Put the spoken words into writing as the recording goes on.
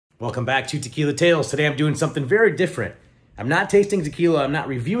Welcome back to Tequila Tales. Today I'm doing something very different. I'm not tasting tequila, I'm not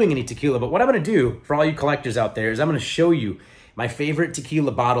reviewing any tequila, but what I'm gonna do for all you collectors out there is I'm gonna show you my favorite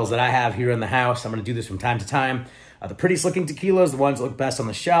tequila bottles that I have here in the house. I'm gonna do this from time to time. The prettiest looking tequilas, the ones that look best on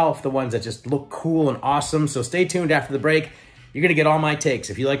the shelf, the ones that just look cool and awesome. So stay tuned after the break. You're gonna get all my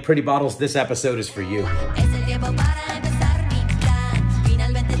takes. If you like pretty bottles, this episode is for you.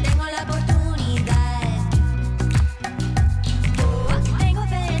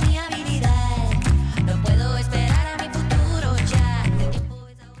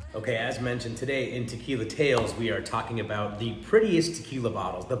 Okay, as mentioned today in Tequila Tales, we are talking about the prettiest tequila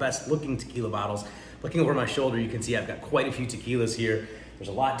bottles, the best looking tequila bottles. Looking over my shoulder, you can see I've got quite a few tequilas here. There's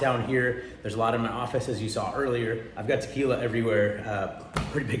a lot down here. There's a lot in my office, as you saw earlier. I've got tequila everywhere,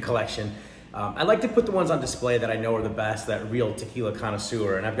 pretty big collection. I like to put the ones on display that I know are the best, that real tequila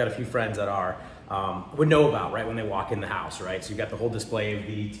connoisseur, and I've got a few friends that would know about, right, when they walk in the house, right? So you've got the whole display of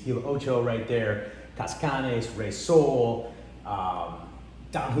the Tequila Ocho right there, Cascanes, Rey Sol,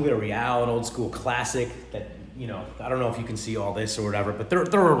 Don Julio Real, an old school classic that, you know, I don't know if you can see all this or whatever, but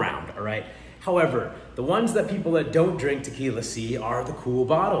they're around, all right? However, the ones that people that don't drink tequila see are the cool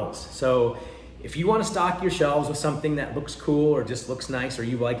bottles. So if you want to stock your shelves with something that looks cool or just looks nice or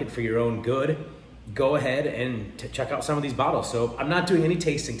you like it for your own good, go ahead and check out some of these bottles. So I'm not doing any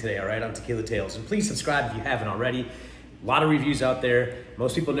tasting today, all right, on Tequila Tales. And please subscribe if you haven't already. A lot of reviews out there.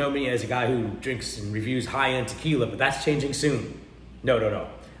 Most people know me as a guy who drinks and reviews high-end tequila, but that's changing soon. No.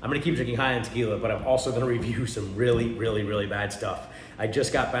 I'm gonna keep drinking high-end tequila, but I'm also gonna review some really bad stuff. I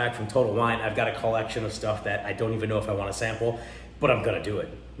just got back from Total Wine. I've got a collection of stuff that I don't even know if I wanna sample, but I'm gonna do it.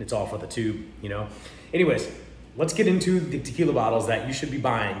 It's all for the tube, you know? Anyways, let's get into the tequila bottles that you should be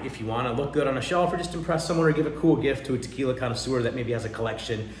buying if you wanna look good on a shelf or just impress someone or give a cool gift to a tequila connoisseur that maybe has a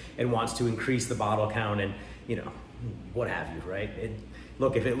collection and wants to increase the bottle count and, you know, what have you, right?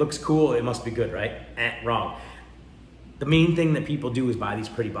 Look, if it looks cool, it must be good, right? Wrong. The main thing that people do is buy these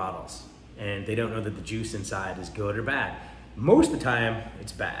pretty bottles and they don't know that the juice inside is good or bad. Most of the time,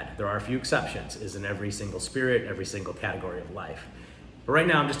 it's bad. There are a few exceptions, as in every single spirit, every single category of life. But right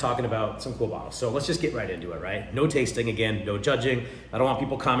now, I'm just talking about some cool bottles. So let's just get right into it, right? No tasting, again, no judging. I don't want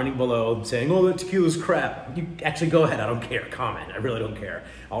people commenting below and saying, oh, that tequila's crap. You actually go ahead, I don't care, comment, I really don't care.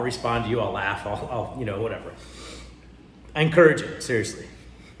 I'll respond to you, I'll laugh, I'll you know, whatever. I encourage it, seriously.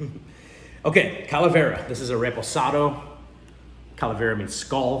 Okay, Calavera. This is a Reposado. Calavera means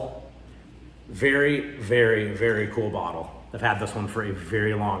skull. Very cool bottle. I've had this one for a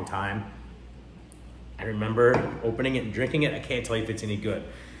very long time. I remember opening it and drinking it. I can't tell you if it's any good.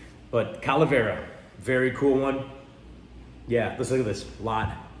 But Calavera, very cool one. Yeah, let's look at this lot.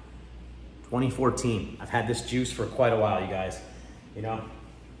 2014. I've had this juice for quite a while, you guys. You know?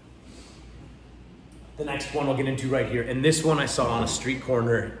 The next one we'll get into right here. And this one I saw on a street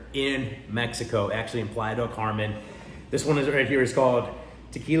corner in Mexico, actually in Playa del Carmen. This one is right here is called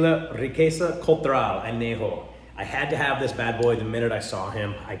Tequila Riqueza Cultural Añejo. I had to have this bad boy the minute I saw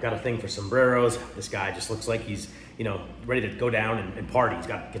him. I got a thing for sombreros. This guy just looks like he's, you know, ready to go down and party. He's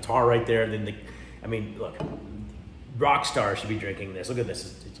got a guitar right there. Then I mean, look, rock star should be drinking this. Look at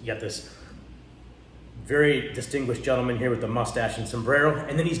this. You got this very distinguished gentleman here with a mustache and sombrero,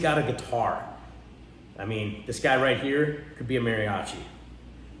 and then he's got a guitar. I mean, this guy right here could be a mariachi.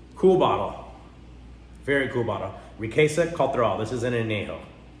 Cool bottle. Very cool bottle. Riqueza Cultural. This is an añejo.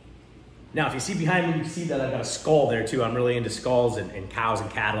 Now, if you see behind me, you see that I've got a skull there too. I'm really into skulls and cows and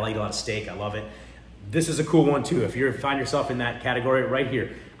cattle. I eat a lot of steak. I love it. This is a cool one too. If you find yourself in that category right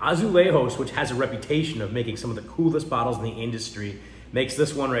here. Azulejos, which has a reputation of making some of the coolest bottles in the industry, makes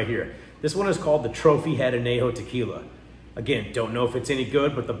this one right here. This one is called the Trophy Head Añejo Tequila. Again, don't know if it's any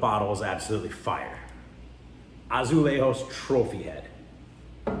good, but the bottle is absolutely fire. Azulejos Trophy Head.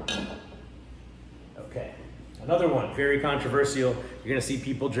 Okay, another one, very controversial. You're gonna see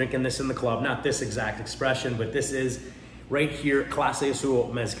people drinking this in the club. Not this exact expression, but this is right here, Clase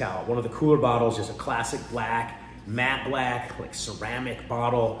Azul Mezcal. One of the cooler bottles, just a classic black, matte black, like ceramic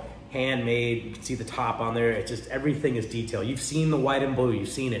bottle, handmade. You can see the top on there. It's just, everything is detailed. You've seen the white and blue, you've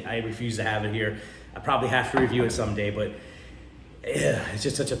seen it. I refuse to have it here. I probably have to review it someday, but it's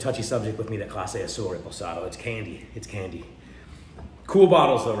just such a touchy subject with me, that Clase Azul Reposado. It's candy, it's candy. Cool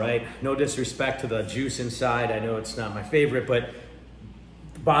bottles though, right? No disrespect to the juice inside. I know it's not my favorite, but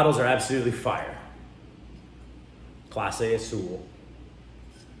the bottles are absolutely fire. Clase Azul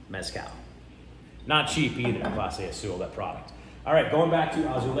Mezcal. Not cheap either, Clase Azul, that product. All right, going back to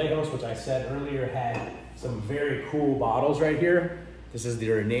Azulejos, which I said earlier had some very cool bottles right here. This is the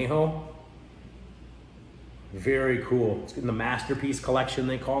Añejo. Very cool. It's in the Masterpiece collection,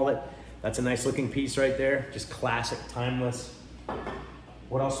 they call it. That's a nice looking piece right there. Just classic, timeless.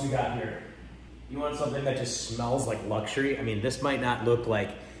 What else we got here? You want something that just smells like luxury? I mean, this might not look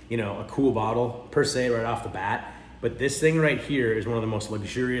like, you know, a cool bottle per se right off the bat, but this thing right here is one of the most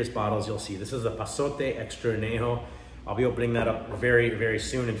luxurious bottles you'll see. This is a Pasote Extra Añejo. I'll be opening that up very, very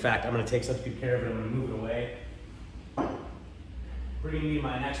soon. In fact, I'm gonna take such good care of it, I'm gonna move it away. Bringing me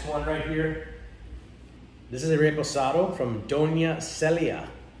my next one right here. This is a Reposado from Doña Celia.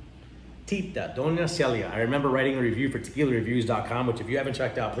 Tita, Doña Celia. I remember writing a review for tequilareviews.com, which if you haven't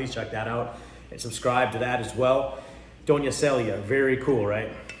checked out, please check that out and subscribe to that as well. Doña Celia, very cool, right?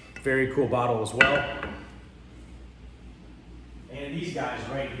 Very cool bottle as well. And these guys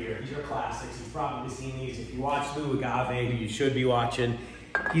right here, these are classics. You've probably seen these. If you watch Lou Agave, who you should be watching,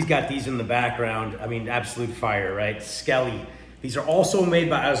 he's got these in the background. I mean, absolute fire, right? Skelly. These are also made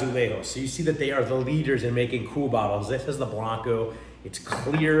by Azulejos. So you see that they are the leaders in making cool bottles. This is the Blanco. It's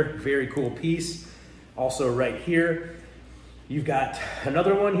clear, very cool piece. Also right here, you've got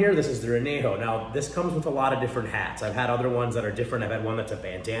another one here. This is the Añejo. Now, this comes with a lot of different hats. I've had other ones that are different. I've had one that's a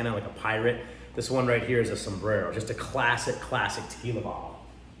bandana, like a pirate. This one right here is a sombrero, just a classic tequila bottle.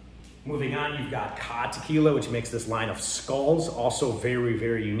 Moving on, you've got Tequila, which makes this line of skulls, also very,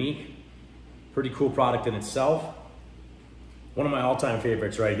 very unique. Pretty cool product in itself. One of my all-time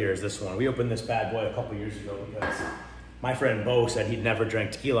favorites right here is this one. We opened this bad boy a couple years ago because my friend Bo said he'd never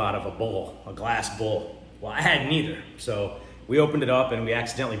drank tequila out of a bowl, a glass bowl. Well, I hadn't either. So we opened it up and we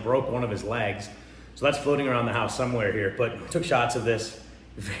accidentally broke one of his legs. So that's floating around the house somewhere here, but we took shots of this.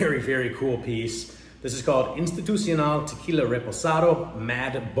 Very, very cool piece. This is called Institucional Tequila Reposado.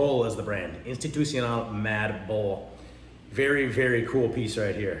 Mad Bull is the brand. Institucional Mad Bull. Very, very cool piece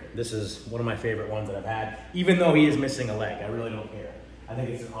right here. This is one of my favorite ones that I've had. Even though he is missing a leg, I really don't care. I think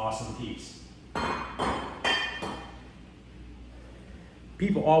it's an awesome piece.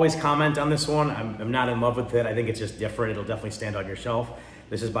 People always comment on this one. I'm not in love with it. I think it's just different. It'll definitely stand on your shelf.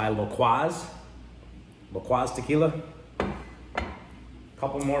 This is by Loquaz Tequila.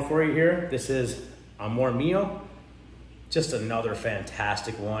 Couple more for you here. This is Amor Mío. Just another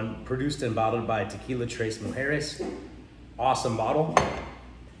fantastic one. Produced and bottled by Tequila Tres Mujeres. Awesome bottle.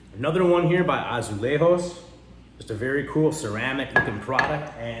 Another one here by Azulejos. Just a very cool ceramic looking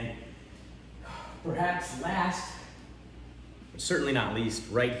product. And perhaps last, but certainly not least,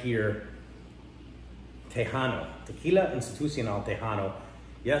 right here, Tejano. Tequila Institucional Tejano.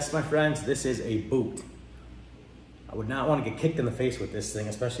 Yes, my friends, this is a boot. I would not want to get kicked in the face with this thing,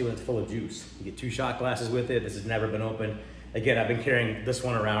 especially when it's full of juice. You get 2 shot glasses with it. This has never been opened. Again, I've been carrying this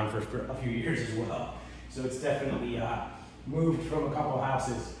one around for a few years as well. So it's definitely moved from a couple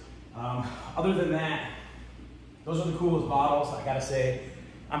houses. Other than that, those are the coolest bottles. I gotta say,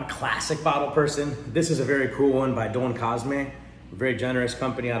 I'm a classic bottle person. This is a very cool one by Don Cosme, a very generous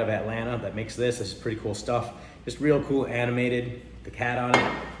company out of Atlanta that makes this. This is pretty cool stuff. Just real cool animated, the cat on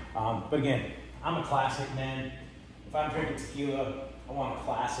it. But again, I'm a classic man. If I'm drinking tequila, I want a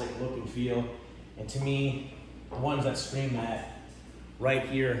classic look and feel. And to me, the ones that scream that right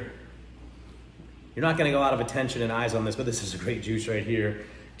here, you're not getting a lot of attention and eyes on this, but this is a great juice right here.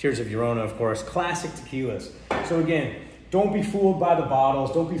 Tears of Llorona, of course, classic tequilas. So again, don't be fooled by the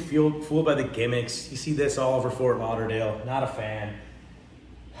bottles. Don't be fooled by the gimmicks. You see this all over Fort Lauderdale. Not a fan.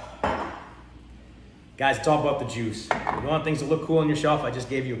 Guys, it's all about the juice. You want things to look cool on your shelf? I just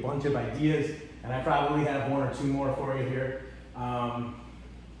gave you a bunch of ideas. And I probably have 1 or 2 more for you here. Oh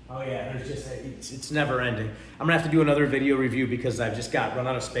yeah, there's just, it's never ending. I'm gonna have to do another video review because I've just run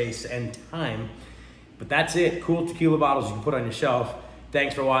out of space and time. But that's it, cool tequila bottles you can put on your shelf.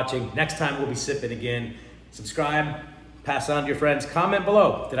 Thanks for watching. Next time we'll be sipping again. Subscribe, pass it on to your friends. Comment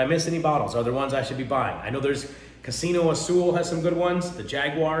below, did I miss any bottles? Are there ones I should be buying? I know there's Casino Azul has some good ones. The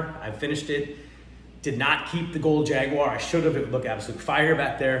Jaguar, I finished it. Did not keep the gold Jaguar. I should have. It would look absolute fire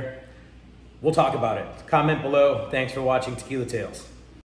back there. We'll talk about it. Comment below. Thanks for watching Tequila Tales.